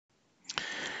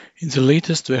In the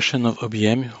latest version of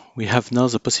OBM, we have now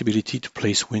the possibility to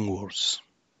place wing walls.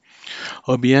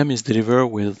 OBM is delivered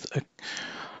with a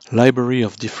library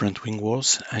of different wing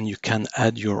walls, and you can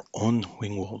add your own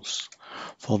wing walls.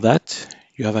 For that,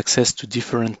 you have access to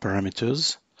different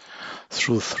parameters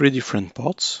through 3 different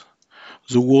ports.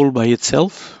 The wall by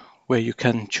itself, where you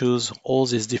can choose all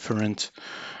these different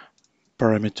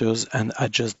parameters and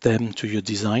adjust them to your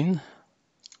design.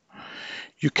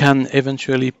 You can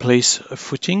eventually place a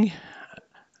footing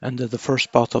under the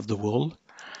first part of the wall,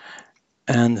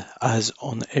 and as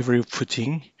on every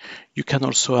footing, you can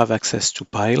also have access to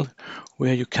pile,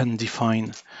 where you can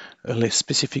define a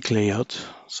specific layout.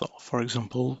 So for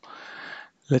example,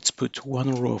 let's put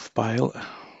 1 row of pile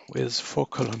with 4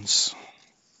 columns.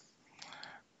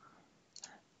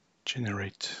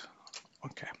 Generate.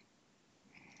 Okay.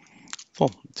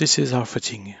 Well, this is our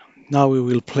footing. Now we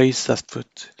will place that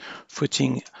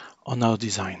footing on our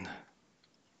design.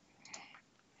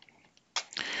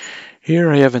 Here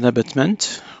I have an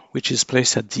abutment which is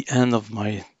placed at the end of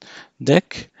my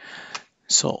deck.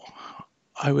 So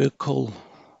I will call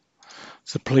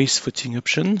the place footing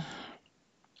option.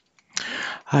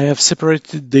 I have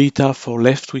separated data for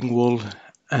left wing wall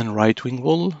and right wing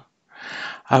wall.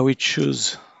 I will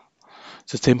choose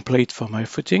the template for my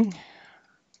footing.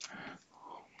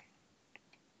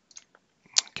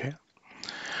 Okay.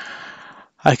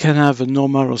 I can have a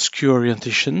normal or skew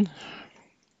orientation,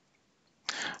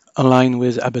 align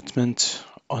with abutment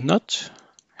or not,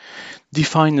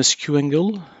 define a skew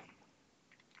angle.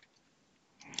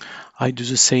 I do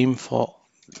the same for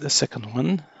the second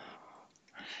one,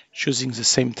 choosing the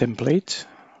same template,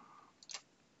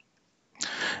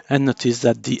 and notice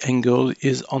that the angle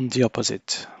is on the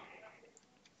opposite.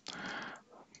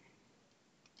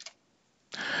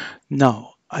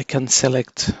 Now I can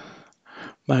select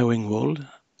my wing wall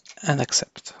and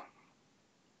accept.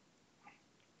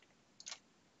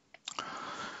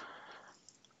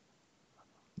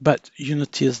 But you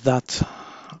notice that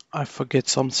I forget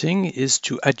something, is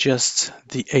to adjust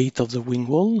the height of the wing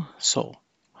wall. So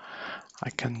I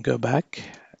can go back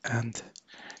and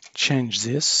change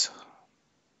this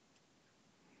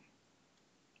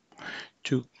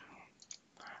to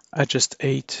adjust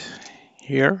 8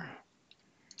 here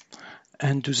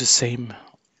and do the same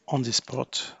on this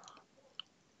part.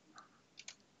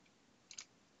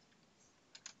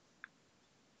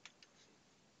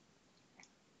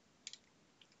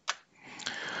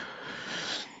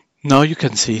 Now you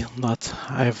can see that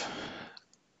I have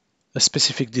a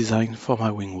specific design for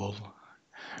my wing wall,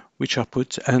 which are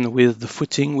put, and with the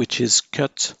footing which is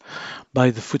cut by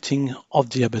the footing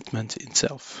of the abutment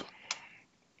itself.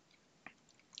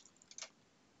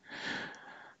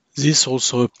 This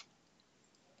also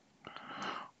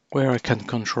where I can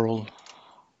control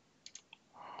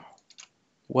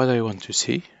what I want to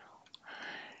see.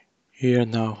 Here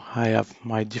now I have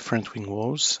my different wing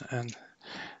walls, and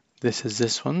this is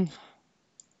this one,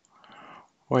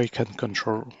 where I can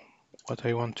control what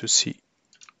I want to see.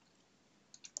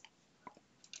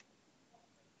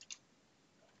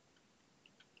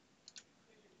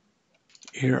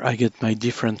 Here I get my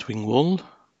different wing wall.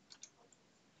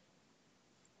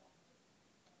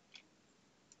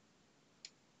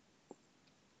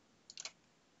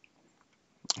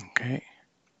 Okay.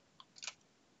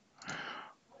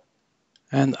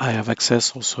 And I have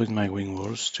access also in my wing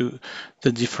walls to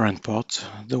the different parts,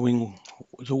 the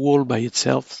wall by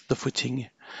itself, the footing,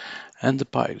 and the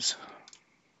piles.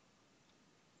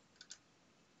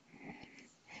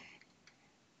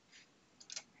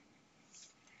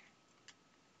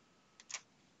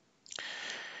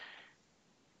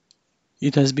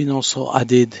 It has been also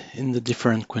added in the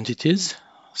different quantities.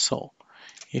 So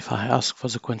if I ask for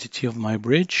the quantity of my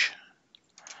bridge,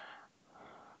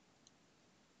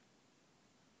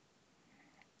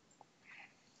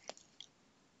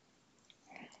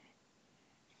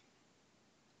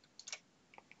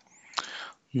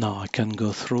 now I can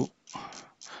go through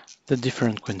the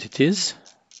different quantities.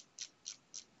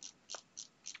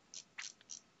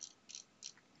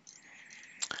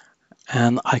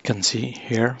 And I can see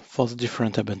here for the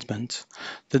different abutments,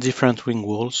 the different wing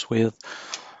walls with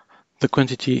the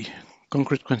quantity,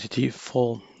 concrete quantity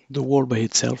for the wall by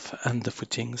itself and the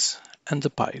footings and the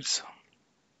piles.